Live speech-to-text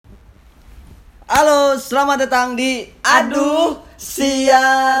selamat datang di Aduh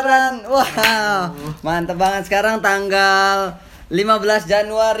Siaran. Wah, mantep banget. Sekarang tanggal 15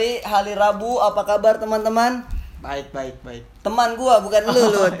 Januari, hari Rabu. Apa kabar teman-teman? Baik. Teman gua bukan lu,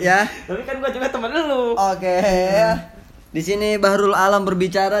 Lut, ya. Tapi kan gua juga teman lu. Oke. Di sini Bachrul Alam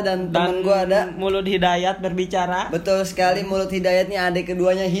berbicara dan teman gua ada Mulud Hidayat berbicara. Betul sekali, Mulud Hidayat nih adik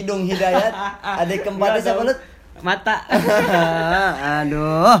keduanya Hidung Hidayat. Adik keempatnya siapa, Lut? Mata.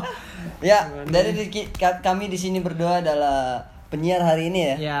 Aduh. Ya, dari kami di sini berdua adalah penyiar hari ini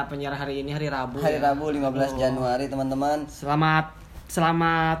ya. Ya, penyiar hari ini hari Rabu. Hari Rabu 15 Januari, teman-teman. Selamat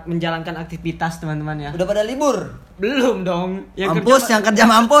menjalankan aktivitas teman-teman ya. Udah pada libur? Belum dong. Yang kerja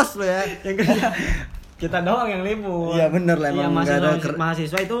mampus lo ya. Yang kerja kita doang yang libur. Iya bener lah, emang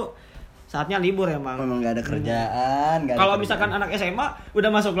mahasiswa itu saatnya libur emang. Memang gak ada kerjaan. Kalau misalkan anak SMA udah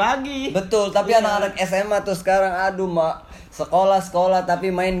masuk lagi. Betul, tapi anak-anak SMA tuh sekarang aduh sekolah tapi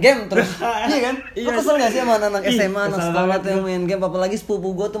main game terus. Iya kan? Lu kesel gak sih sama anak SMA, anak sekolah tuh yang main game? Apalagi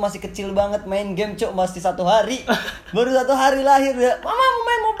sepupu gue tuh masih kecil banget main game, cuk, masih 1 hari. Baru 1 hari lahir ya. Mama mau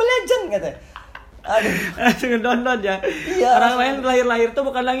main Mobile Legends katanya. Aduh, ngedownload ya. Iya, orang lain lahir tuh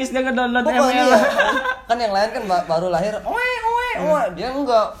bukan nangis, dia ngedownload ML. Iya. Kan yang lain kan baru lahir, dia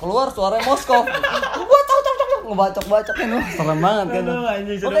enggak keluar suaranya Moskov. Gua cok ngebacok-bacokin lu. Serem banget kan. Aduh,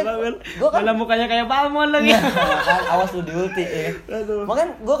 anjing serem banget. Mana mukanya kayak Palmon lagi. Kan awas lu di ulti ya. Aduh.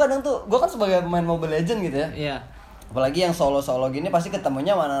 Makanya gua kan sebagai pemain Mobile Legends gitu ya. Iya. Apalagi yang solo-solo gini pasti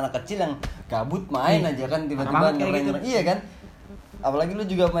ketemunya sama anak-anak kecil yang gabut main aja kan tiba-tiba gitu. Iya kan? Apalagi lu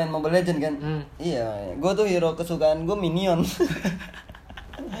juga main Mobile Legends kan? Iya, gue tuh hero kesukaan gue Minion.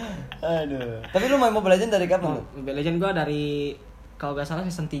 Aduh. Tapi lu main Mobile Legends dari kapan? Mobile Legends gue dari kalau gak salah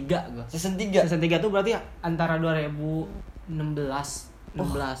season 3 gue. Season 3? Season 3 tuh berarti antara 2017 deh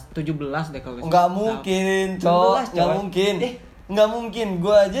kalau gak salah. Enggak mungkin, Cok. Enggak mungkin. Enggak mungkin.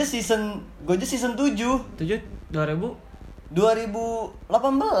 Gue aja season 7. 2018.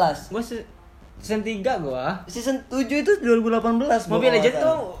 Gue season 3 gua. Season 7 itu 2018. Mobile Legends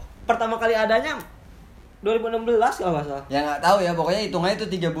tuh pertama kali adanya 2016 kalau enggak salah. Ya enggak tahu ya, pokoknya hitungannya itu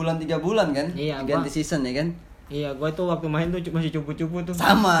 3 bulan kan? Iya, ganti season ya kan? Iya, gua itu waktu main tuh masih cupu-cupu tuh.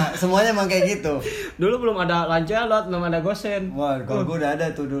 Sama, semuanya emang kayak gitu. Dulu belum ada Lancelot, belum ada Gosen. Wah, kalau gua udah ada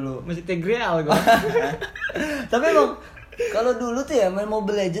tuh dulu. Masih Tigreal gua. Tapi emang kalau dulu tuh ya main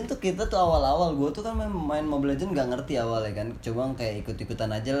Mobile Legends tuh kita tuh awal-awal gue tuh kan main Mobile Legends gak ngerti awalnya kan, coba kayak ikut-ikutan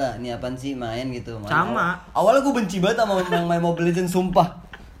aja lah, ini apaan sih main gitu. Sama. Awalnya gue benci banget sama main Mobile Legends, sumpah.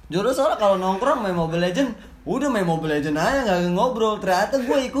 Jujur soalnya kalau nongkrong main Mobile Legends, udah main Mobile Legends aja nggak ngobrol, ternyata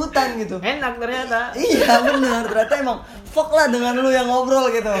gue ikutan gitu. Enak ternyata. Iya benar, ternyata emang fuck lah dengan lu yang ngobrol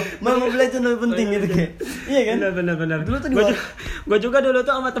gitu. Main Mobile Legends lebih penting gitu kayak. Iya kan? Benar. Dulu tuh gue juga dulu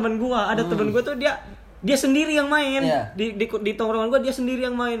tuh sama temen gue, ada temen gue tuh dia sendiri yang main. Yeah. Di tongkrongan gue dia sendiri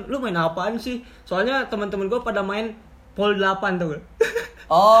yang main. Lu main apaan sih? Soalnya teman-teman gue pada main Pol 8 tuh.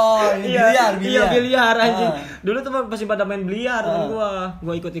 Oh, ini biliar. Iya, biliar anjing. Dulu tuh masih pada main biliar temen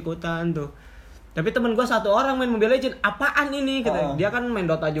gue ikut-ikutan tuh. Tapi temen gue 1 orang main Mobile Legends, apaan ini? Katanya. Dia kan main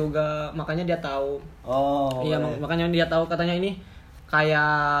Dota juga, makanya dia tahu. Oh. Iya, makanya dia tahu katanya ini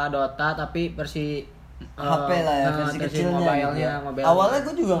kayak Dota tapi versi HP lah ya, versi kecilnya gitu ya. Awalnya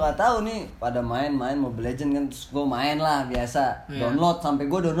gue juga nggak tahu nih pada main Mobile Legends kan, terus gue main lah biasa, download sampai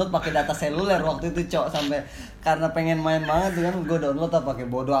gue download pakai data seluler waktu itu, Cok, sampai karena pengen main banget tuh kan gue download pakai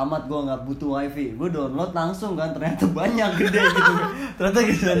bodo amat, gue nggak butuh wifi, gue download langsung kan, ternyata banyak gede gitu, ternyata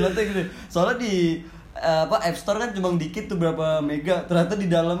downloadnya gede, soalnya di App Store kan cuma dikit tuh berapa mega, ternyata di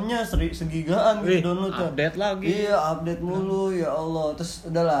dalamnya segigaan gitu download tuh. Update lagi. Iya, update mulu ya Allah. Terus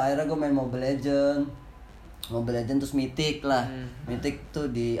udahlah akhirnya gue main Mobile Legends terus Mythic lah. Mythic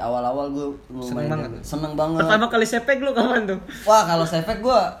tuh di awal-awal gue seneng banget. Pertama kali sepek lu kapan tuh? Wah, kalau sepek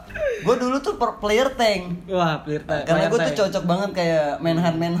gue dulu tuh player tank. Wah, player tank. Karena gue tuh cocok banget kayak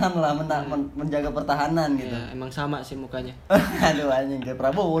menhan lah, menjaga pertahanan gitu. Ya, emang sama sih mukanya. Aduh anjing, kayak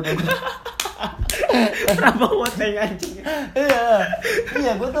Prabowo dong. Prabowo tank anjing.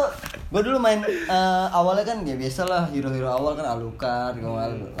 Iya, gue dulu main awalnya kan ya biasalah hero-hero awal kan Alucard,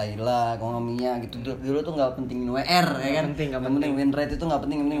 Layla, Mia gitu. Dulu tuh nggak pentingin WR ya kan. Nggak penting win rate itu nggak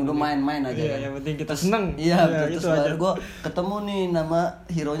penting, udah main aja. Iya, kan. yang penting kita seneng. Iya, terus baru gue ketemu nih nama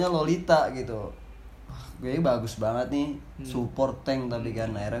hero-nya Lolita gitu. Gue bagus banget nih, support tank tapi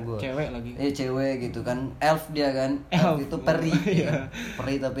kan akhirnya gue cewek lagi. Cewek gitu kan, elf dia kan, elf itu peri,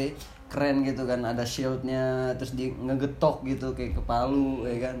 peri tapi keren gitu kan, ada shieldnya, terus dia ngegetok gitu kayak ke palu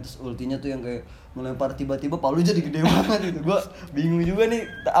ya kan, terus ultinya tuh yang kayak melempar tiba-tiba palu jadi gede banget gitu. Gue bingung juga nih,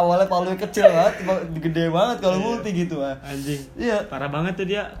 awalnya palunya kecil banget, gede banget kalau multi gitu anjing. Iya, parah banget tuh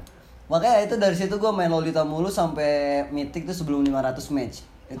dia. Makanya itu dari situ gue main Lolita mulu sampai Mythic tuh sebelum 500 match.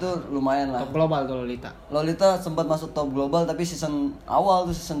 Itu lumayan lah. Top global tuh Lolita. Lolita sempat masuk top global tapi season awal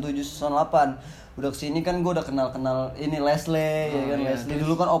tuh season 7 season 8. Udah kesini kan gue udah kenal ini Leslie ya kan. Iya. Leslie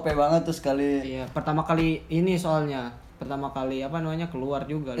dulu kan OP banget tuh sekali. Iya, pertama kali ini soalnya. Pertama kali keluar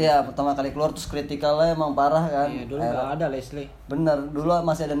juga. Iya, pertama kali keluar terus kritikalnya emang parah kan. Iya, dulu enggak ada Leslie. Bener, dulu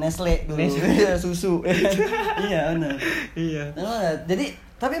masih ada Nestle dulu. Susu. Iya, benar. Iya. Nah,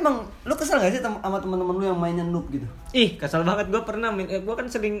 jadi tapi emang lu kesel gak sih sama teman-teman lu yang mainnya noob gitu? Ih, kesel banget. Gue pernah gue kan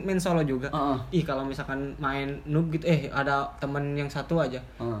sering main solo juga. Ih, kalau misalkan main noob gitu, ada temen yang satu aja.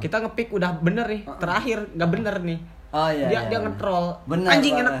 Kita ngepick udah bener nih, terakhir nggak bener nih. Oh iya. Dia nge-troll.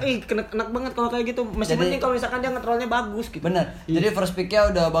 Anjing enak, enak banget kalau kayak gitu. Masih mending kalau misalkan dia nge-trollnya bagus gitu. Bener. Jadi first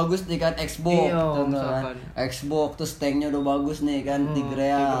pick-nya udah bagus nih kan Xbox. Iya, kan. Xbox terus tanknya udah bagus nih kan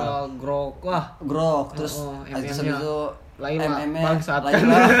Tigreal. Grok. Terus habis itu Laila bangsat.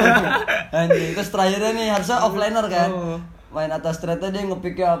 Anjing, terus terakhirnya nih harusnya offlaner kan. Main atas thread-nya dia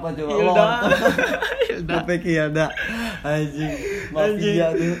nge-pick-nya apa coba? Hilda. Nge-pick Hilda. Anjing.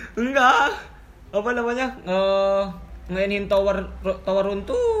 Mafia tuh. Enggak. Apa namanya? Ngainin tower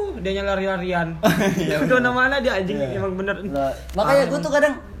runtuh, dia lari-larian. Udah mana dia anjing emang bener. Nah, makanya gue tuh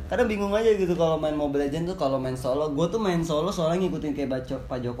kadang bingung aja gitu kalau main Mobile Legends tuh. Kalau main solo, gue tuh main solo soalnya ngikutin kayak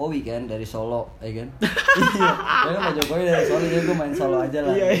Pak Jokowi kan dari solo, ya kan? Iya, kan Pak Jokowi dari solo, jadi gue main solo aja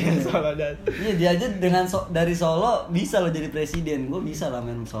lah. Iya, solo dan. Iya, dia aja dengan dari solo bisa loh jadi presiden. Gue bisa lah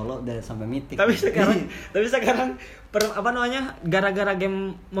main solo dari sampai mythic. Tapi sekarang gara-gara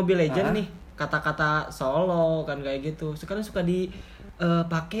game Mobile Legends nih, kata-kata solo kan kayak gitu. Sekarang suka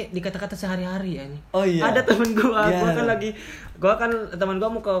pakai di kata-kata sehari-hari ya. Oh iya. Ada temen gua kan teman gua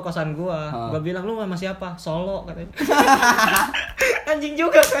mau ke kosan gua. Gua bilang lu sama siapa? Solo katanya. Anjing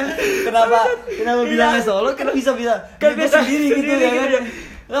juga kan. Kenapa bilangnya solo? Kenapa bisa kan biasa sendiri gitu ya kan?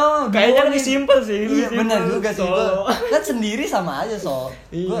 Oh, kayaknya lebih simpel sih. Iya, benar juga sih. Kan sendiri sama aja solo.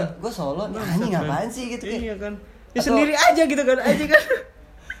 Gua solo anjing ngapain sih gitu Iya kan. Ya sendiri aja gitu kan.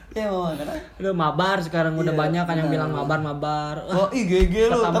 Ya memang karena udah mabar sekarang udah banyak kan yang bilang mabar. Oh, GG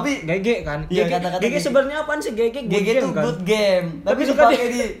lu, tapi GG kan. Iya, GG sebenarnya apaan sih? GG itu kan? good game. Tapi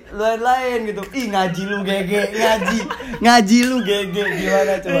dipakai di lain-lain gitu. Ih, ngaji lu GG, ngaji lu GG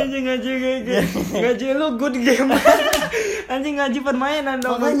gimana coba? Anjing ngaji GG. Ngaji lu good game. Anjing ngaji permainan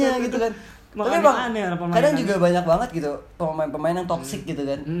dong. Makanya gitu kan. Tapi bang, aneh, kadang juga banyak banget gitu pemain yang toksik gitu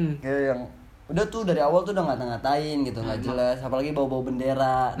kan. Kayak yang udah tuh dari awal tuh udah ngata-ngatain gitu, nggak jelas, apalagi bawa-bawa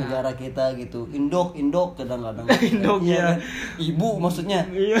bendera negara kita gitu, indok kadang-kadang indok ya kan? Ibu maksudnya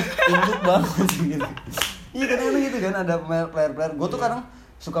induk banget gitu. Iya kadang-kadang gitu kan ada player gue tuh kadang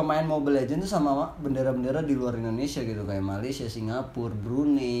suka main Mobile Legends tuh sama bendera-bendera di luar Indonesia gitu, kayak Malaysia, Singapura,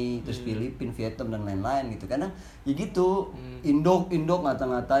 Brunei, terus Filipina, Vietnam dan lain-lain gitu. Kadang ya gitu indok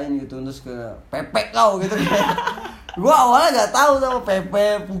ngata-ngatain gitu, terus ke pepek kau gitu kayak gua awalnya nggak tahu sama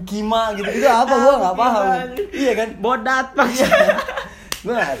Pepe, Pukima gitu apa, gua nggak paham. Iya kan, bodat maksudnya.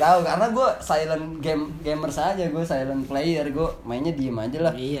 Gua nggak tahu karena gua silent gamer saja, gua silent player, gua mainnya diem aja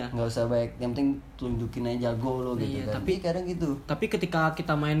lah. Iya. Nggak usah baik, yang penting tunjukin aja jago lo gitu kan. Tapi kadang gitu. Tapi ketika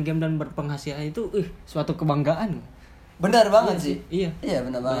kita main game dan berpenghasilan itu, suatu kebanggaan. Benar banget sih. Iya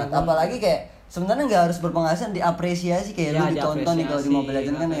benar banget. Apalagi kayak sebenarnya nggak harus berpenghasilan, diapresiasi kayak lu ditonton nih kalau di Mobile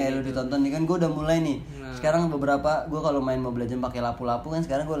Legends kan kayak lu ditonton nih kan. Gue udah mulai nih. Sekarang beberapa gue kalau main Mobile Legends pakai lapu-lapu kan,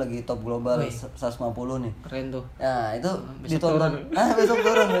 sekarang gue lagi top global 150 nih. Keren tuh. Ya itu ditonton. Besok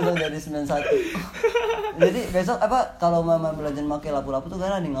turun jadi 91. Jadi besok kalau Mobile Legends pakai lapu-lapu tuh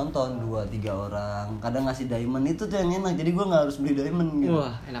karena ada yang nonton 2-3 orang. Kadang ngasih diamond itu tuh yang enak. Jadi gue nggak harus beli diamond gitu.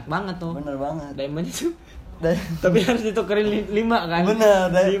 Wah enak banget tuh. Bener banget. Diamond itu. Tapi harus ditukerin 5 kan?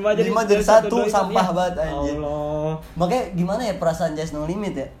 Bener, 5 jadi 1 sampah ya. banget anjir. Allah. Makanya gimana ya perasaan Just No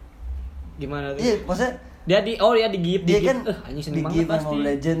Limit ya? Gimana tuh? Iya, maksudnya dia di-gift. Dia kan anjing seneng banget pasti. Mobile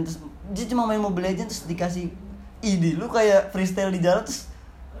Legends terus dia cuma main Mobile Legends terus dikasih ide lu kayak freestyle di jalan terus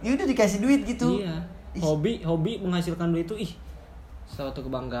ya udah dikasih duit gitu. Iya. Hobi menghasilkan duit itu suatu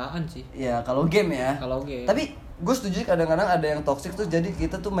kebanggaan sih. Iya, kalau game ya. Kalau game. Tapi gue setuju kadang-kadang ada yang toxic tuh, jadi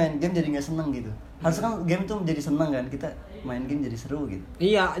kita tuh main game jadi nggak seneng gitu. Harusnya kan game tuh jadi seneng kan, kita main game jadi seru gitu.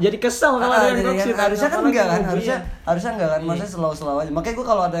 Iya, jadi kesel kalau ada yang toxic. Harusnya kan enggak kan, harusnya enggak kan, maksudnya slow aja. Makanya gue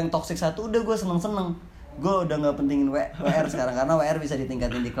kalau ada yang toxic satu udah gue seneng. Gue udah nggak pentingin WR sekarang karena WR bisa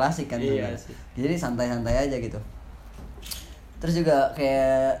ditingkatin di klasik kan. Iya sih. Jadi santai-santai aja gitu. Terus juga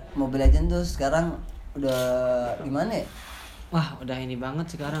kayak Mobile Legends tuh sekarang udah gimana ya? Wah, udah ini banget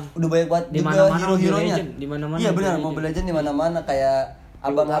sekarang. Udah banyak banget juga hero-heronya. Di mana-mana. Iya benar, Mobile Legends di mana-mana kayak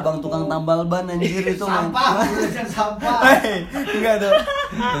abang-abang tukang tambal ban anjir itu main. Sampah. Enggak tuh.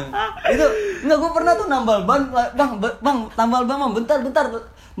 Itu enggak, gue pernah tuh nambal ban, bang tambal ban bentar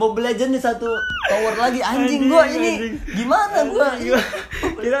Mobile Legends nih satu tower lagi anjing gua ini gimana gua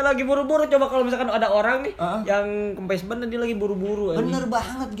kita lagi buru-buru, coba kalau misalkan ada orang nih yang kempes ban dia lagi buru-buru bener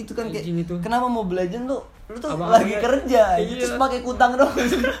banget gitu kan kayak itu. Kenapa Mobile Legends tuh lu tuh lagi kerja terus pakai kutang dong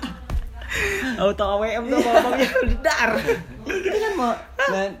auto AWM tuh abangnya dar kita kan mau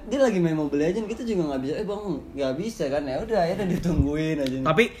dia lagi main Mobile Legends kita juga nggak bisa bang nggak bisa kan ya udah akhirnya ditungguin aja nih.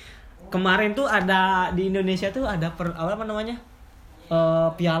 Tapi kemarin tuh ada di Indonesia tuh ada apa namanya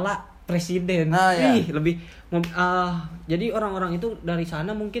piala presiden. Ya. Lebih jadi orang-orang itu dari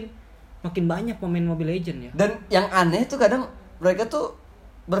sana mungkin makin banyak pemain Mobile Legends ya. Dan yang aneh tuh kadang mereka tuh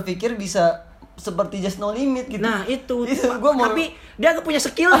berpikir bisa seperti Just No Limit gitu. Nah itu gua mau... tapi dia gak punya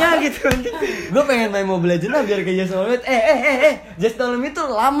skillnya gitu. Gue pengen main Mobile Legends lah biar kayak Just No Limit. Just No Limit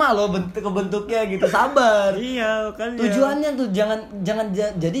tuh lama loh kebentuknya gitu, sabar. Iya kan. Tujuannya tuh jangan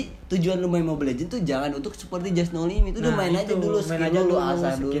jadi tujuan lu main Mobile Legends tuh jangan untuk seperti Just No Limit. Udah main aja dulu, main aja dulu,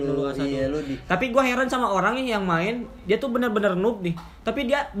 asal dulu. Iya, Tapi gue heran sama orang nih yang main, dia tuh benar-benar noob nih. Tapi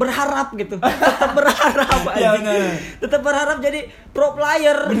dia berharap gitu. Tetap berharap aja. Tetap berharap jadi pro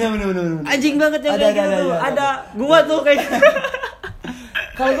player. Bener. Anjing banget yang kayak gitu tuh. Ada gua tuh kayak gitu.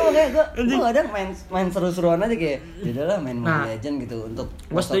 Kalau gue kadang main seru-seruan aja kayak jadilah main Mobile Legends gitu untuk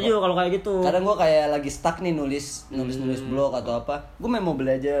gue setuju kalau kayak gitu. Kadang gue kayak lagi stuck nih nulis blog atau apa, gue main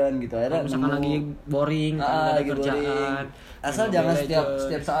Mobile Legends gitu akhirnya misalkan lagi boring kan ada kerjaan asal jangan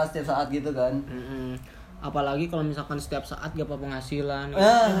setiap saat gitu kan. Apalagi kalau misalkan setiap saat gak apa penghasilan.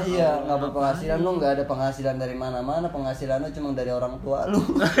 Iya, gak apa penghasilan, lu gak ada penghasilan dari mana-mana, penghasilan lu cuma dari orang tua lu.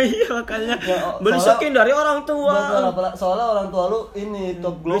 Iya makanya beli skin dari orang tua. Betul, soalnya orang tua lu ini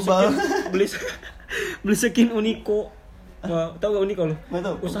top global. Beli skin Uniqlo. Wah, tau gak Uniqlo lu?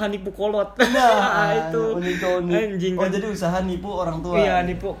 Usaha nipu kolot. Nah, itu Uniqlo. Anjing kan. Oh, jadi usaha nipu orang tua. Iya,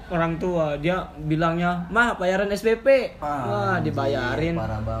 nipu orang tua. Dia bilangnya, "Mah, bayaran SPP." Wah, dibayarin.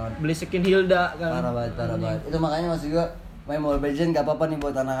 Parah banget. Beli skin Hilda kan. Parah banget. Itu makanya maksud gua main Mobile Legends gak apa-apa nih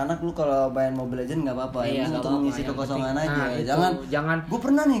buat anak-anak. Lu kalau main Mobile Legends gak apa-apa. Iya, untuk mengisi kekosongan aja. Jangan. Gua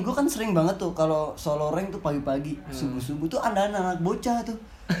pernah nih, gua kan sering banget tuh kalau solo rank tuh pagi-pagi, subuh-subuh tuh ada anak-anak bocah tuh.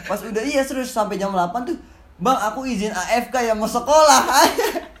 Pas udah serius sampai jam 8 tuh, "Bang, aku izin AFK ya mau sekolah."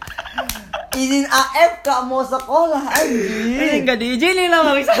 Izin AFK mau sekolah anjing. Ini enggak diizinin lah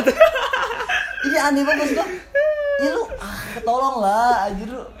Bang satu. Iya aneh banget gua. Ya lu tolonglah anjir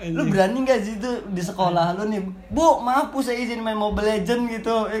lu berani enggak sih tuh di sekolah lu nih, "Bu, maaf Bu saya izin main Mobile Legends"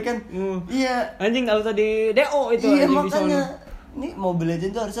 gitu, ya kan? Iya. Anjing enggak usah di DO itu. Iya makanya. Ini Mobile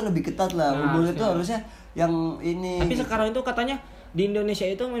Legends tuh harusnya lebih ketat lah. Mobile itu harusnya yang ini. Tapi sekarang itu katanya di Indonesia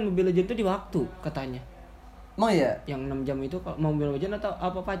itu main Mobile Legends itu di waktu katanya. Emang ya? Yang 6 jam itu mau Mobile Legends atau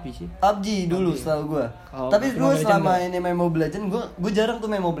apa PUBG sih? PUBG dulu setahu gua. Tapi dulu selama ini main Mobile Legends gua jarang tuh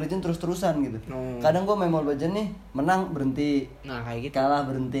main Mobile Legends terus-terusan gitu. Kadang gua main Mobile Legends nih, menang berhenti. Nah, kayak gitu. Kalah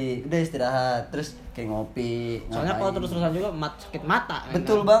berhenti. Udah istirahat, terus kayak ngopi. Soalnya kalau terus-terusan juga sakit mata.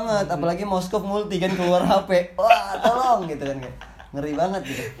 Betul banget, apalagi Moskov multi kan keluar HP. Wah, tolong gitu kan kayak. Ngeri banget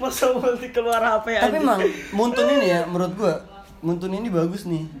gitu. Moskov multi keluar HP aja. Tapi emang Muntun ini ya menurut gua Muntun ini bagus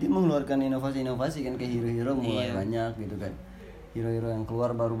nih, dia mengeluarkan inovasi-inovasi kan, kayak hero-hero mulai banyak gitu kan. Hero-hero yang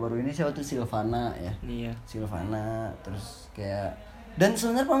keluar baru-baru ini siapa tuh, Sylvana ya. Iya. Sylvana, terus kayak dan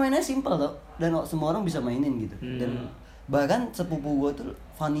sebenarnya pemainnya simpel tau, dan semua orang bisa mainin gitu. Dan bahkan sepupu gua tuh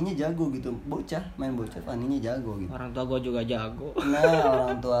Fanny-nya jago gitu, main bocah Fanny-nya jago gitu. Orang tua gua juga jago. Nah,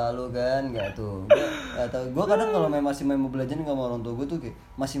 orang tua lu kan enggak tuh. Gua kadang kalau masih main Mobile Legends sama orang tua gua tuh kayak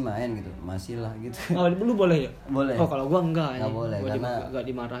masih main gitu, masih lah gitu. Oh, lu boleh ya? Boleh. Oh, kalau gua enggak. Enggak boleh gua karena enggak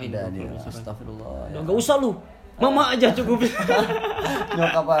dimarahin. Astagfirullah. Enggak usah lu. Mama aja cukup.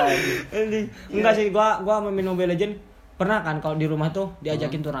 Nyokap aja. Enggak sih, gua main Mobile Legends pernah kan kalau di rumah tuh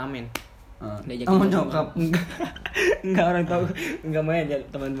diajakin turnamen. Kamu nyokap? Enggak, orang tahu enggak main ya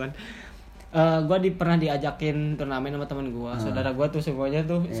teman-teman. Gue pernah diajakin turnamen sama teman gue, saudara gue tuh semuanya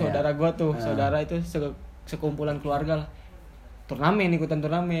tuh, saudara gue tuh, saudara itu sekumpulan keluarga lah. Ikutan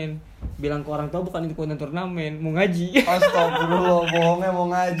turnamen. Bilang ke orang tua bukan ikutan turnamen, mau ngaji. Astagfirullah, bohongnya mau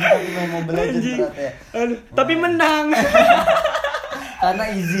ngaji tapi main Mobile Legends ternyata ya. Tapi menang. Karena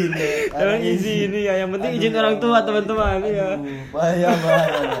izin ya. Karena izin ya, yang penting izin orang tua teman-teman ya. Bahaya.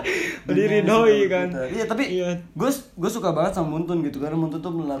 Diridhoi kan. Iya, tapi gue suka banget sama Muntun gitu, karena Muntun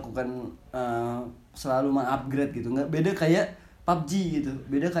tuh melakukan selalu mengupgrade gitu. Nggak beda kayak PUBG gitu.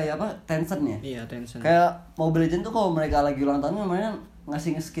 Beda kayak apa? Tencent ya. Iya, Tencent. Kayak Mobile Legends tuh kalau mereka lagi ulang tahun namanya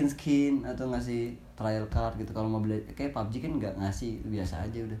ngasih skin atau ngasih trial card gitu. Kalau Mobile kayak PUBG kan nggak ngasih, biasa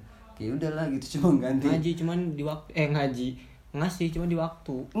aja udah. Kayak udahlah gitu, cuma ganti. Ngaji cuman di waktu ngaji. ngasih cuma di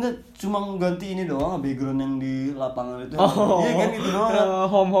waktu. Enggak, cuma ganti ini doang background yang di lapangan itu. Iya kan gitu doang.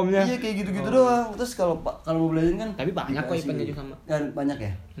 Home-nya. Iya kayak gitu-gitu doang. Terus kalau Mobile Legends kan tapi banyak kok eventnya juga sama. Kan banyak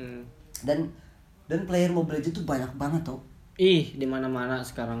ya. Dan player Mobile Legends tuh banyak banget tuh. Ih, di mana-mana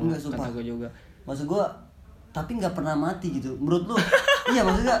sekarang kata gue juga. Maksud gue tapi nggak pernah mati gitu. Menurut lu? Iya,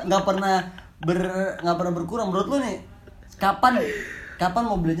 maksudnya nggak pernah berkurang. Menurut lu nih kapan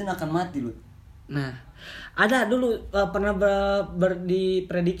Mobile Legends akan mati lu? Nah, ada dulu pernah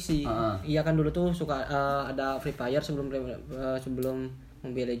diprediksi. Iya kan dulu tuh suka ada Free Fire sebelum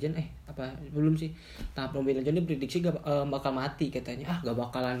Mobile Legends belum sih. Nah, Mobile Legends diprediksi bakal mati katanya. Gak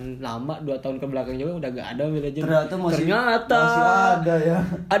bakalan lama 2 tahun ke belakang juga udah gak ada Mobile Legends. Ternyata masih ada ya.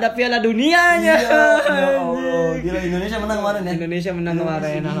 Ada Piala Dunianya. Iya, ya Allah. Gila, Indonesia menang kemarin ya. Indonesia menang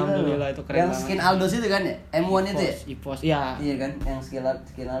kemarin. Alhamdulillah itu keren yang banget. Yang skin Aldos itu kan ya? M1 itu ya? EVOS, iya. Iya kan? Yang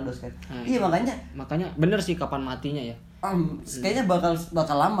skin Aldos kan. Iya, makanya bener sih kapan matinya ya. Kayaknya bakal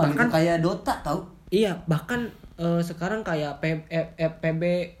lama bahkan, gitu kayak Dota tau. Iya, bahkan sekarang kayak PB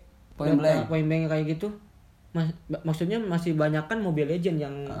Point Blank kayak gitu. Maksudnya masih banyak kan Mobile Legends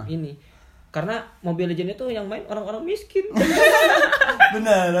yang ini. Karena Mobile Legends itu yang main orang-orang miskin.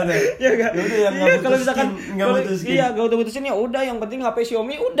 Benar. Iya enggak? Kalau misalkan enggak butuh skin. Iya, enggak butuh skin ya udah yang penting HP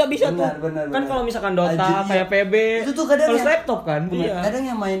Xiaomi udah bisa benar, tuh. Benar. Kan kalau misalkan Dota kayak PB itu tuh kadang harus laptop kan. Iya. Kadang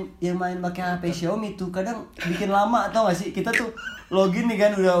yang main pakai HP Xiaomi tuh kadang bikin lama tau gak sih? Kita tuh login nih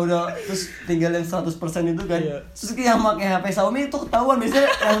kan udah terus tinggal yang 100% itu kan. Iya. Terus yang pakai HP Xiaomi itu ketahuan biasanya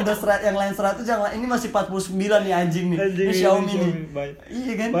yang lain 100 yang ini masih 49 nih anjing nih. Ini Xiaomi nih.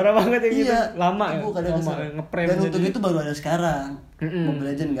 Iya kan? Parah banget ya gitu. Iya. Lama ya. Nge-frame. Dan untuk itu baru ada sekarang.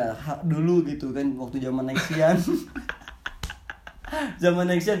 Mobile Legends enggak dulu gitu kan waktu zaman Nexian. Zaman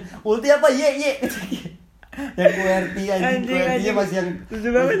Nexian. Ulti apa? Ye. Yang QWERTY anjing masih yang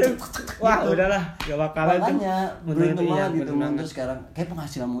wah udahlah gak bakalan tuh. Makanya beruntung banget gitu Muntun sekarang kayak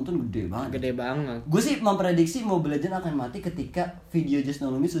penghasilan Muntun gede banget. Gue sih memprediksi Mobile Legends akan mati ketika video Just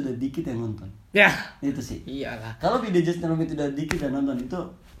No Limit sudah dikit yang nonton ya itu sih. Iyalah, kalau video Just No Limit sudah dikit yang nonton itu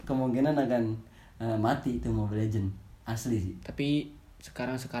kemungkinan akan mati itu Mobile Legends asli sih. tapi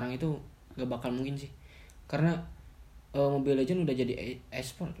sekarang itu gak bakal mungkin sih karena Mobile Legends udah jadi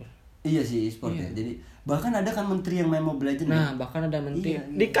e-sport loh. Iya sih e-sport ya. Jadi bahkan ada kan menteri yang main Mobile Legends. Nah, bahkan ada menteri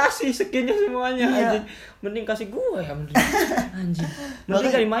dikasih skinnya semuanya anjing. Mending kasih gua ya menteri. Anjing.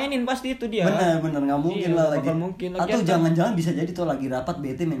 Mending gak dimainin pasti itu dia. Bener enggak mungkin lah lagi. Mungkin. Atau jangan-jangan bisa jadi tuh lagi rapat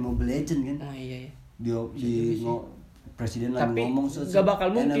BT main Mobile Legends kan. Oh iya. Presiden lagi ngomong gak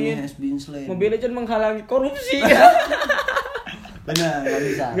bakal mungkin. Mobile Legends menghalangi korupsi. Benar,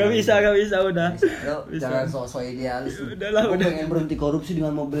 gak bisa udah. Jangan sok-sok idealis. Udahlah, pengen berhenti korupsi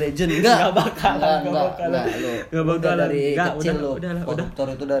dengan Mobile Legends. Gak bakalan. Dari kecil lo.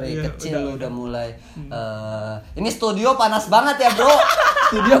 Koruptor itu dari kecil udah mulai. Ini studio panas banget ya, Bro.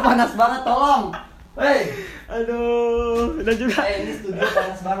 Studio panas banget, tolong. Hei. Aduh, udah juga. Ini studio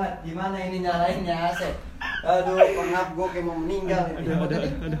panas banget. Gimana ini nyalainnya AC? Aduh, pengap gue kayak mau meninggal. Aduh.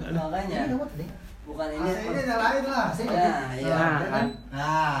 Makanya. Bukan ini. AC-nya nyalain lah.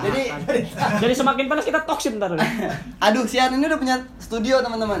 Nah. Jadi semakin panas kita toksik ntar. Aduh, Sian ini udah punya studio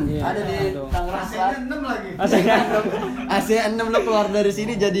teman-teman. Ada di Tangerang. AC-nya 6 lagi. AC 6 lo keluar dari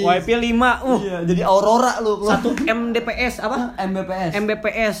sini jadi WiFi 5. Iya, jadi Aurora lu. 1 Mbps apa?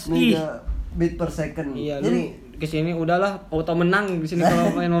 Mbps. Bit per second. Iya, jadi kesini udahlah auto menang di sini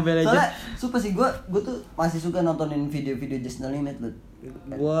kalau main Mobile Legends. Soalnya suka sih gue tuh masih suka nontonin video-video Just No Limit lu.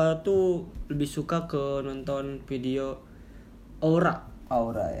 Gua tuh lebih suka ke nonton video Aura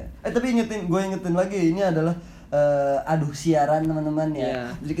ya. Tapi gue ingetin lagi ini adalah siaran teman-teman ya. Yeah.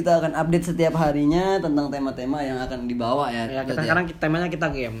 Jadi kita akan update setiap harinya tentang tema-tema yang akan dibawa ya. Ya kita sekarang temanya kita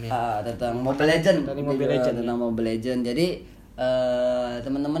game ya. Tentang Mobile Legends. Tentang Mobile Legends. Jadi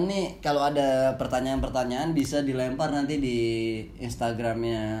teman-teman nih kalau ada pertanyaan-pertanyaan bisa dilempar nanti di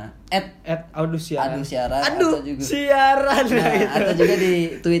Instagramnya @audusiaran atau juga siaran atau juga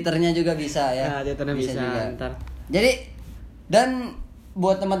di Twitternya juga bisa ya. Nah, Twitternya bisa juga. Ntar. Jadi dan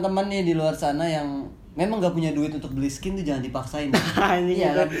buat teman-teman nih di luar sana yang memang gak punya duit untuk beli skin tuh jangan dipaksain.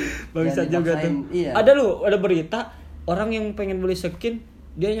 Iya kan. Bagus juga tuh. Iya. Ada berita orang yang pengen beli skin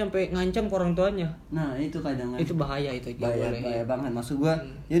dia nyampe ngancam ke orang tuanya. Nah itu kadang itu bahaya itu bahaya banget. Maksud gua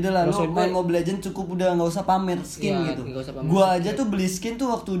ya udahlah lu main Mobile Legends cukup udah nggak usah pamer skin ya, gitu. Gua aja tuh beli skin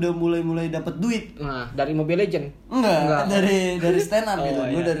tuh waktu udah mulai dapat duit. Nah dari Mobile Legends enggak. dari stand up gitu.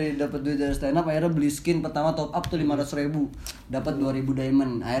 Gua dari dapat duit dari stand up akhirnya beli skin pertama top up tuh 500.000 dapat 2.000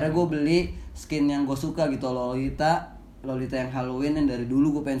 diamond. Akhirnya gua beli skin yang gua suka gitu Lolita yang Halloween yang dari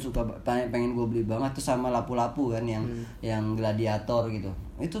dulu gue pengen gue beli banget tuh sama lapu-lapu kan yang gladiator gitu.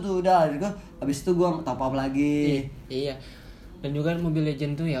 Itu tuh udah habis itu gue top up lagi. Iya. Dan juga Mobile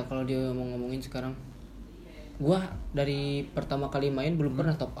Legend tuh ya kalau dia ngomongin sekarang, gua dari pertama kali main belum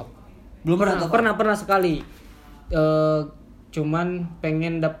pernah top up. Belum pernah pernah sekali. Cuman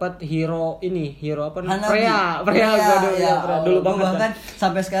pengen dapat hero apa Hanabi. Freya dulu banget bahkan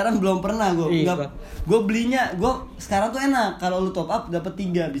sampai sekarang belum pernah gue belinya. Gue sekarang tuh enak kalau lu top up dapat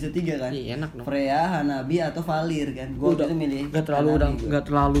 3 kan. Iya, enak dong. Freya, Hanabi atau Valir kan. Gue udah milih nggak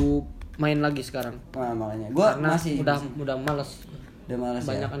terlalu main lagi sekarang. Nah, makanya gue masih udah malas.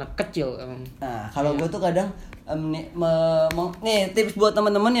 Banyak anak kecil emang. Nah, kalau gue tuh kadang nih tips buat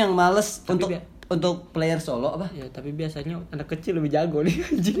teman-teman yang males untuk player solo apa? Ya, tapi biasanya anak kecil lebih jago nih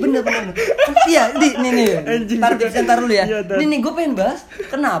anjing. Bener. Iya, nih. Ntar dulu ya. Nih gue pengen bahas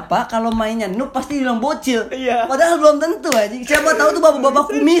kenapa kalau mainnya noob pasti bilang bocil. Iya. Padahal belum tentu anjing. Siapa tahu tuh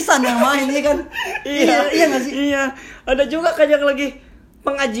bapak-bapak kumisan yang main ya kan. Iya enggak sih? Iya. Ada juga kayak lagi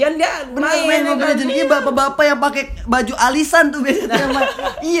pengajian dia main Mobile Legends. Iya, bapak-bapak yang pakai baju alisan tuh biasanya main.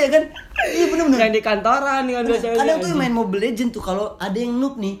 Iya kan? Iya bener. Yang di kantoran dengan biasanya. Kadang tuh main Mobile Legends tuh kalau ada yang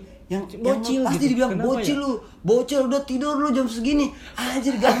noob nih, yang bocil pasti gitu. dibilang bocil udah tidur lu jam segini.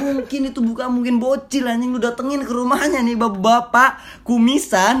 Anjir, gak mungkin itu, bukan mungkin bocil anjing. Lu datengin ke rumahnya nih bapak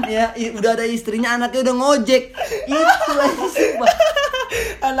kumisan ya, udah ada istrinya, anaknya udah ngojek. Itu lagi sumpah.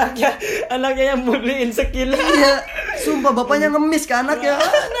 anaknya yang beliin skin. Iya, sumpah bapaknya ngemis ke anaknya.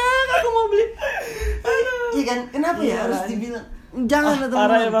 Anak, aku mau beli. Iya kan, kenapa ya harus dibilang jangan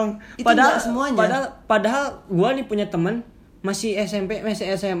parah emang. Padahal semuanya. Padahal gua nih punya teman masih SMP,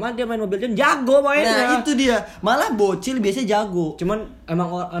 masih SMA, dia main Mobile Legends jago Nah, mainnya. itu dia. Malah bocil biasanya jago. Cuman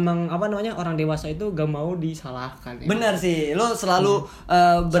emang apa namanya, orang dewasa itu gak mau disalahkan. Benar sih. Lo selalu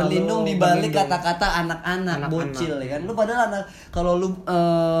berlindung di balik kata-kata anak-anak bocil ya kan. Lu padahal kalau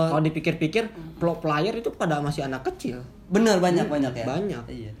kalau dipikir-pikir pro player itu pada masih anak kecil. Bener, banyak ya. Banyak.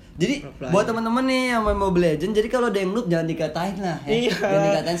 Iya. Jadi buat teman-teman nih yang main Mobile Legends, jadi kalau ada yang noob jangan dikatain lah ya. Iya. Jangan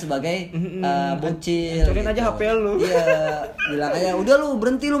dikatain sebagai bocil. Hancurin aja HP lu. Iya. Bilang aja, udah lu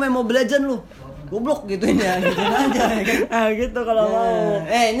berhenti lu main Mobile Legends lu. Goblok gituin aja ya kan. Gitu kalau mau.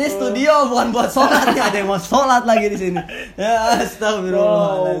 Ini studio bukan buat sholat ya, ada yang mau sholat lagi di sini. Ya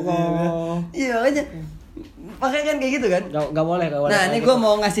astagfirullahaladzim. Iya aja. Pakai kan kayak gitu kan? Gak boleh. Nah, ini gue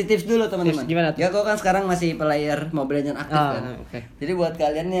mau ngasih tips dulu teman-teman. Gimana tuh? Ya, gue kan sekarang masih player Mobile Legends aktif kan. Okay. Jadi buat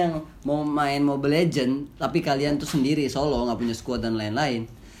kalian yang mau main Mobile Legends tapi kalian tuh sendiri solo, nggak punya squad dan lain-lain.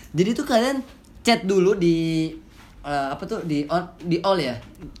 Jadi tuh kalian chat dulu di di all ya?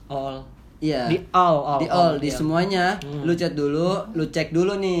 All. Iya. Di all di semuanya. Lu chat dulu, lu cek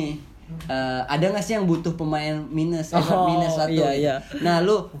dulu nih. Ada nggak sih yang butuh pemain minus satu? Iya. Nah,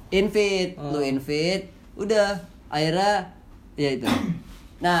 lu invite, udah akhirnya ya itu.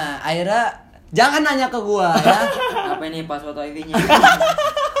 Nah, akhirnya jangan nanya ke gua ya. Apa ini password wifi-nya?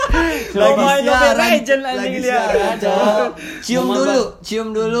 lagi siaran.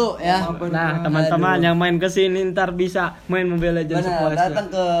 Cium dulu ya. Nah, teman-teman yang main kesini ntar bisa main Mobile Legends sepuasnya. Datang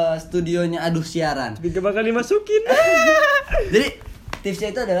ke studionya siaran. Bakal dimasukin. Jadi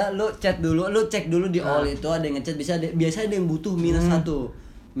tipsnya itu adalah lu cek dulu di all itu ada yang ngechat, biasa ada yang butuh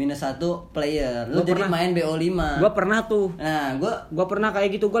minus satu player. Lu jadi main BO5. Gua pernah tuh. Nah, gua pernah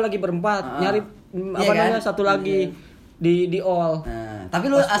kayak gitu. Gua lagi berempat nyari namanya satu lagi di all. Nah, tapi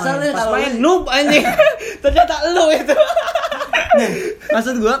lu asalnya kalau main noob anjing. Ternyata lu itu. Nih,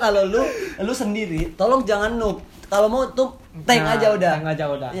 maksud gua kalau lu sendiri, tolong jangan noob. Kalau mau tuh tank aja udah.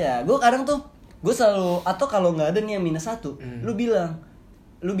 Iya, gua kadang tuh gua selalu, atau kalau enggak ada nih yang minus 1,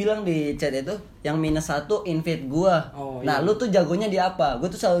 lu bilang di chat itu yang minus 1 invite gua. Nah, lu tuh jagonya di apa? Gua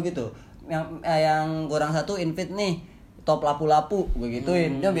tuh selalu gitu. Yang kurang 1 invite nih, top lapu-lapu, gue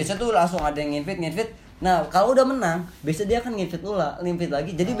gituin. Dia biasa tuh langsung ada yang invite. Nah, kalau udah menang, biasa dia akan invite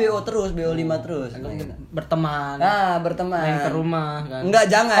lagi. Jadi BO terus, BO5 terus. Berteman. Nah, berteman. Main ke rumah kan. Enggak,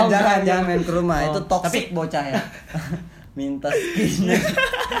 jangan main ke rumah. Itu toxic bocah ya. Minta skin.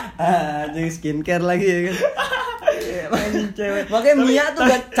 Jadi skincare lagi ya kan. Cewek. Makanya Mia tuh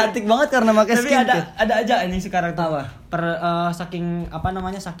cantik banget karena pakai skincare. Tapi ada aja ini sekarang tuh. Saking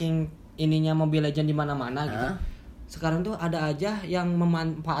ininya Mobile Legends di mana-mana gitu. Sekarang tuh ada aja yang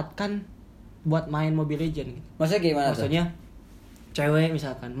memanfaatkan buat main Mobile Legends. Maksudnya gimana? Maksudnya cewek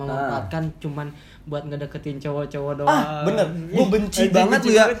misalkan memanfaatkan cuman buat ngedeketin cowok-cowok doang. Bener, gue benci banget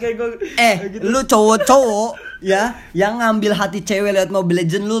lu ya. Gitu. Lu cowok-cowok ya yang ngambil hati cewek lewat Mobile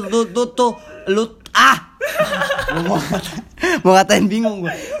Legends, lu mau ngatain bingung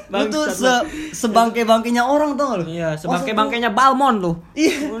gue. Lu tuh sebangke-bangkenya orang tau gak lu? Iya, sebangke-bangkenya Balmond lu.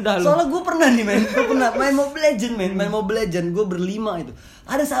 Iya. Udah lu. Soalnya gue pernah nih main Mobile Legends, main Mobile Legends gue berlima itu.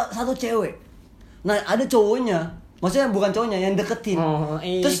 Ada satu cewek. Nah, ada cowoknya. Maksudnya bukan cowoknya yang deketin.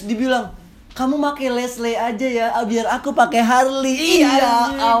 Terus dibilang, kamu pakai Leslie aja ya, biar aku pakai Harley.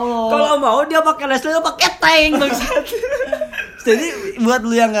 Iya, Allah. Kalau mau dia pakai Leslie, dia pakai tank bangsat. Jadi buat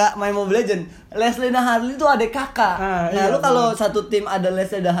lu yang nggak main Mobile Legend, Leslie dan Harley itu adik kakak. Nah, lu kalau satu tim ada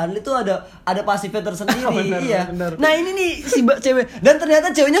Leslie dan Harley tuh ada pasifnya tersendiri. Bener. Nah, ini nih si cewek, dan ternyata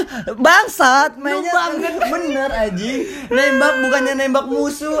ceweknya bangsat, mainnya bener anjing. Nembak bukannya nembak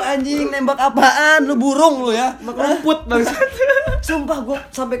musuh anjing, nembak apaan? Lu burung lu ya. Rumput bangsat. Sumpah gue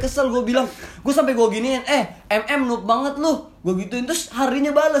sampai kesel, gue bilang, gue sampai gue giniin, noob banget lu. Gue gituin terus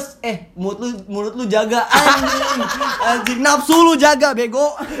harinya bales, mulut lu jaga anjing nafsu lu jaga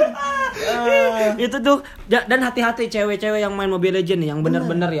bego. Itu tuh, dan hati-hati cewek-cewek yang main Mobile Legends yang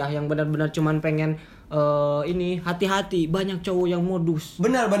benar-benar ya, yang benar-benar cuman pengen ini hati-hati, banyak cowok yang modus.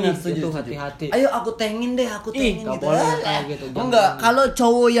 Benar itu hati-hati. Ayo aku tengin deh, aku tengin gitu. Kayak gitu. Enggak, kalau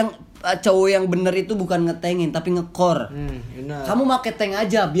cowok yang bener itu bukan ngetengin tapi ngekor. Kamu make tank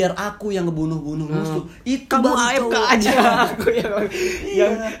aja biar aku yang ngebunuh musuh. Itu kamu AFK aja. Aku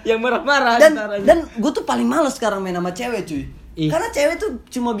yang marah-marah. Dan gue tuh paling males sekarang main sama cewek cuy. Karena cewek tuh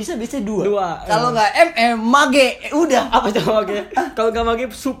cuma bisa dua. Kalau nggak mage, udah. Apa coba mage? Kalau nggak mage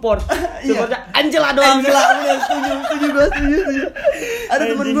support. Supportnya Angela doang. Angela, udah setuju gue.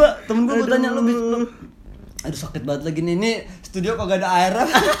 Ada temen gue tanya lu, aduh sakit banget lagi nih. Ini studio kok gak ada air.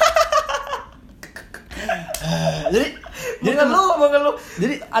 Jadi mengeluh.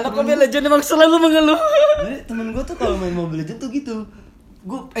 Jadi anak Mobile Legends emang selalu mengeluh. Jadi temen gue tuh kalau main Mobile Legends tuh gitu.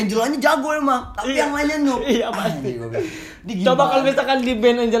 Gue Angelanya jago emang, tapi yang lainnya noob. Iya pasti. Coba kalau misalkan di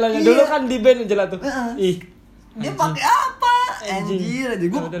band Angelanya, dulu kan di band Angela tuh. Dia pakai apa? Anjir aja.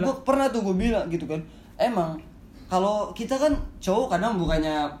 Gue pernah tuh gue bilang gitu kan. Emang kalau kita kan cowok kadang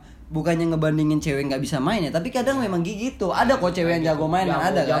bukannya ngebandingin cewek nggak bisa main ya, tapi kadang memang gitu. Ada kok cewek yang jago main,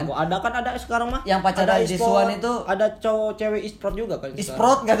 ada kan? Ada sekarang mah. Yang pacaran di Swan itu ada cowok cewek e-sport juga kan?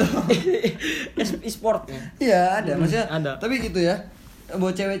 E-sport nggak tuh? E-sport. Iya ada, maksudnya. Ada. Tapi gitu ya.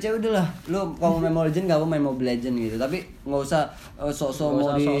 Buat cewek-cewek udah lah, lu kalau main Mobile Legend gak mau main Mobile Legend gitu, tapi nggak usah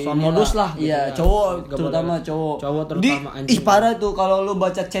sok-sok modus lah. Iya, gitu, cowok terutama cowok. Ih parah tuh kalau lu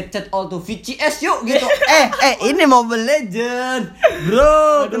baca chat all tuh VCS yuk gitu. Ini Mobile Legend,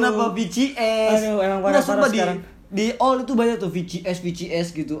 bro. Kenapa VCS? Aduh, emang parah sekarang. Di all itu banyak tuh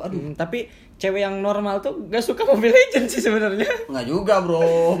VCS gitu. Aduh. Tapi cewek yang normal tuh gak suka Mobile Legends sih sebenarnya. Nggak juga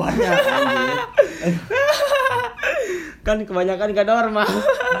bro, banyak anjir. Kan kebanyakan gak normal.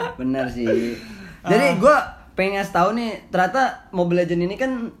 Benar sih. Jadi gue pengen ngasih tahu nih, ternyata Mobile Legends ini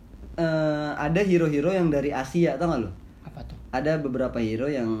kan ada hero-hero yang dari Asia, tau gak lu? Apa tuh? Ada beberapa hero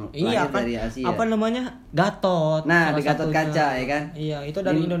yang lahir kan, dari Asia. Apa namanya? Gatot. Nah, di Gatot Kaca ya kan? Iya, itu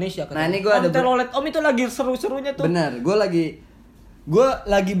dari Indonesia kan. Nah, ini gue ada Telolet Om itu lagi seru-serunya tuh. Benar, gue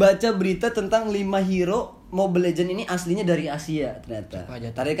lagi baca berita tentang 5 hero Mobile Legends ini aslinya dari Asia ternyata.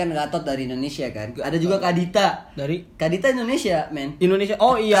 Tadi kan Gatot dari Indonesia kan. Ada juga Kadita. Kadita Indonesia, men. Indonesia.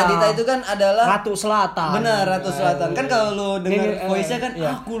 Oh iya. Kadita itu kan adalah Ratu Selatan. Benar, Ratu Selatan. Kan kalau lu dengar voice-nya kan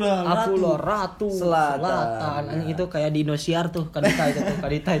iya. Aku loh Ratu Selatan. Nah. Itu kayak di Indosiar tuh, Kadita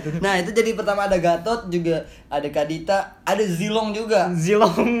itu. Nah, itu jadi pertama ada Gatot, juga ada Kadita, ada Zilong juga.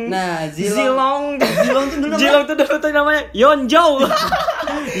 Nah, Zilong tuh dulu tuh namanya Yonjou.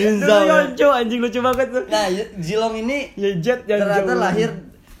 Yonjou anjing lucu banget tuh. Nah, Zilong ini ternyata lahir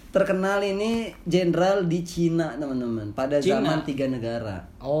terkenal ini jenderal di Cina, teman-teman. Pada zaman 3 negara.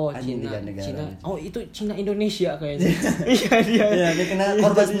 Oh, anjing Cina. 3 negara. Cina. Oh, itu Cina Indonesia kayaknya. Iya, dia kena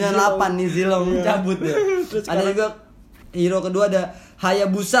korban 98 nih Zilong cabut ya. Ada juga hero kedua ada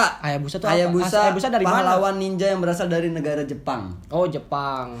Hayabusa. Hayabusa tuh apa? Hayabusa dari pahlawan mana? ninja yang berasal dari negara Jepang. Oh,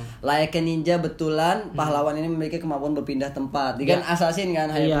 Jepang. Layaknya ninja betulan, pahlawan ini memiliki kemampuan berpindah tempat. Dia kan assassin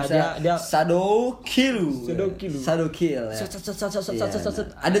kan Hayabusa. Dia Shadow kill. Ya.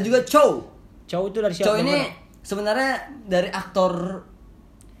 Ada juga Chow. Chow itu dari siapa? Chow ini sebenarnya dari aktor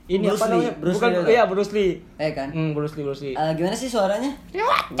ini Bruce apa namanya? Bruce Bukan, Lee. iya Bruce Lee. Kan? Bruce Lee. Gimana sih suaranya?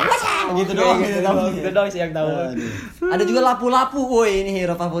 Gitu doang sih yang tahu. Ada juga Lapu-Lapu. Woi, ini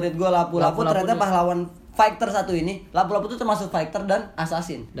hero favorit gue Lapu-Lapu. Ternyata pahlawan fighter satu ini. Lapu-Lapu itu termasuk fighter dan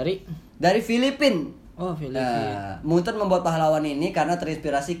assassin. Dari Filipina. Oh, Filipina. Mulud membuat pahlawan ini karena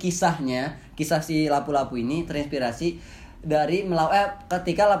terinspirasi kisah si Lapu-Lapu ini terinspirasi dari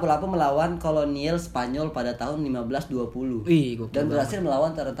ketika Lapu-Lapu melawan kolonial Spanyol pada tahun 1520. Dan berhasil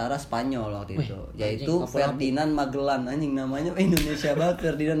melawan tentara Spanyol waktu itu, yaitu Ferdinand Magellan. Anjing namanya Indonesia banget,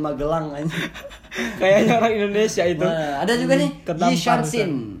 Ferdinand Magellan anjing. Kayaknya orang Indonesia itu. Nah, ada juga nih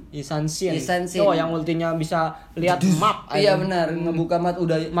Yi Shanxin. Oh, yang ultinya bisa lihat map. Iya benar, ngebuka map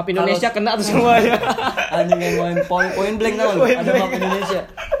Indonesia kena tuh semuanya. Anjing yang main point blank tau, ada map Indonesia.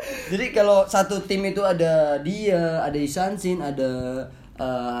 Jadi kalau satu tim itu ada dia, ada Yi Shanxin, ada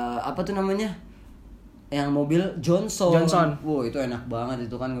apa tuh namanya? Yang mobil Johnson. Wow, itu enak banget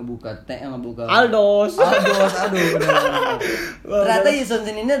itu kan ngebuka Aldos. Aduh. Ternyata Yi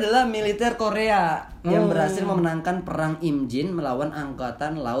Sun-shin ini adalah militer Korea yang berhasil memenangkan perang Imjin melawan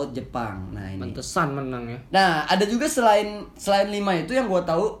angkatan laut Jepang. Nah, ini. Pantesan menang ya. Nah, ada juga selain 5 itu yang gua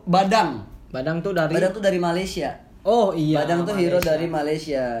tahu Badang. Badang tuh dari Malaysia. Oh iya. Badang tuh hero dari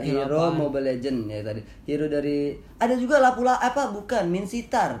Malaysia, hero Mobile Legend ya tadi. Hero dari ada juga Min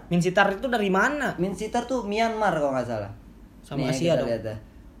Sitar. Min Sitar itu dari mana? Min Sitar tuh Myanmar kalau nggak salah. Sama Asia dong. Lihat,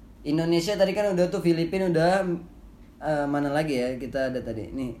 Indonesia tadi kan udah tuh, Filipina udah, mana lagi ya kita ada tadi.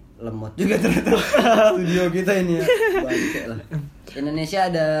 Nih lemot juga ternyata studio kita ini ya. Bangke lah.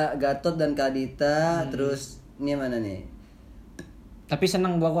 Indonesia ada Gatot dan Kadita, terus ini mana nih? Tapi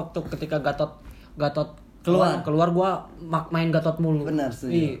seneng gua waktu ketika Gatot keluar gua main Gatot mulu. Benar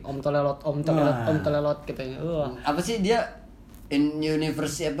sih. Om telelot katanya. Apa sih dia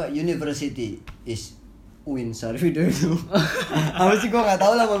university is Windsor video itu. Apa sih gua enggak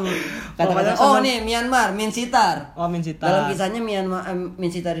tahu lah kata-kata. Nih Myanmar, Min Sitar. Min Sitar. Dalam kisahnya Min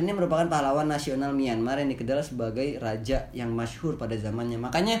Sitar ini merupakan pahlawan nasional Myanmar yang dikenal sebagai raja yang masyhur pada zamannya.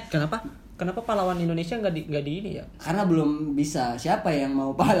 Makanya Kenapa pahlawan Indonesia nggak di ini ya? Karena belum bisa. Siapa yang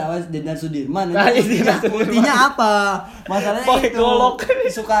mau pahlawan Jenderal Sudirman? Buktinya apa? Masalahnya itu golok.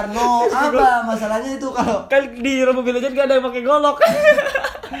 Soekarno apa? Masalahnya itu kalau kan di Rabu nggak ada yang pakai golok.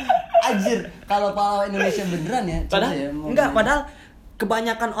 Anjir, kalau pahlawan Indonesia beneran ya? Padahal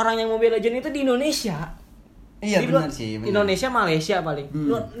kebanyakan orang yang Mobile Legends itu di Indonesia. Iya benar sih. Bener. Indonesia, Malaysia paling.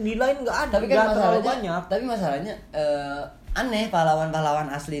 Di lain nggak ada. Tapi kan masalahnya aneh,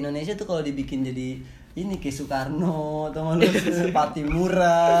 pahlawan asli Indonesia tuh kalau dibikin jadi ini kayak Soekarno atau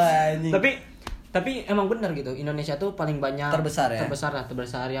Patimura ini. Tapi emang benar gitu. Indonesia tuh paling banyak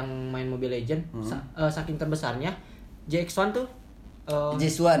terbesar yang main Mobile Legend. Saking terbesarnya JX1 tuh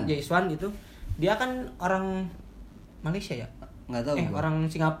J1 itu dia kan orang Malaysia ya? Nggak tahu. Orang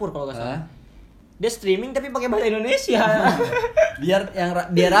Singapura kalau nggak salah. Dia streaming tapi pakai bahasa Indonesia. biar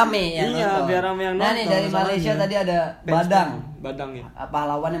rame ya. Iya, biar rame yang nonton. Nah, nih dari Malaysia tadi ada Badang ya.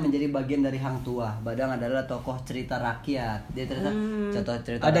 Pahlawan yang menjadi bagian dari Hang Tuah. Badang adalah tokoh cerita rakyat. Dia ternyata contoh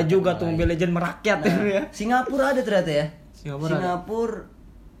cerita. Ada juga tuh Mobile Legend merakyat ya. Singapura ada ternyata ya. Singapura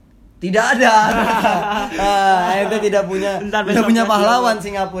tidak ada. Itu tidak punya pahlawan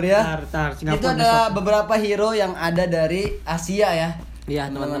Singapura ya. Singapura itu ada beberapa hero yang ada dari Asia ya.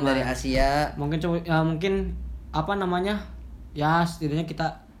 Iya, teman-teman dari Asia. Mungkin apa namanya? Ya, setidaknya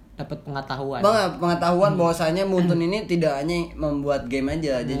kita dapat pengetahuan. Bahwasanya Mulud ini tidak hanya membuat game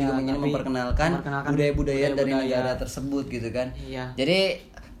aja, dia juga ingin memperkenalkan budaya-budaya dari negara tersebut gitu kan. Iya. Jadi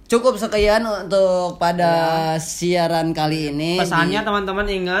cukup sekian untuk pada siaran kali ini. Pesannya teman-teman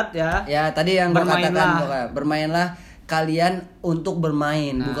ingat ya. Ya, tadi yang gue katakan, bermainlah kalian untuk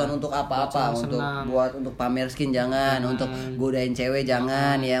bermain, bukan untuk apa-apa, untuk pamer skin jangan, untuk godain cewek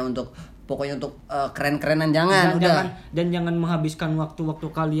jangan ya, pokoknya untuk keren-kerenan jangan. Dan jangan menghabiskan waktu-waktu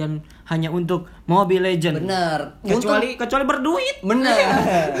kalian hanya untuk Mobile Legend. Bener. Kecuali berduit. Bener.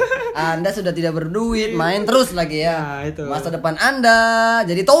 Anda sudah tidak berduit, main terus lagi ya. Itu. Masa depan Anda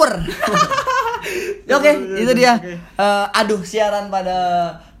jadi tower. Oke, itu dia. Siaran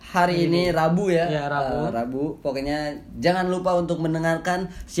pada hari ini Rabu ya. Ya, Rabu. Pokoknya jangan lupa untuk mendengarkan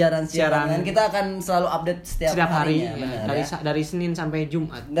siaran-siaran. Kita akan selalu update setiap hari. Ya, dari Senin sampai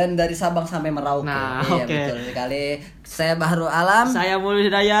Jumat. Dan dari Sabang sampai Merauke. Nah, betul sekali. Saya Bachrul Alam. Saya Mulud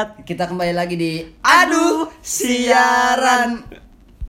Hidayat. Kita kembali lagi di Aduh Siaran.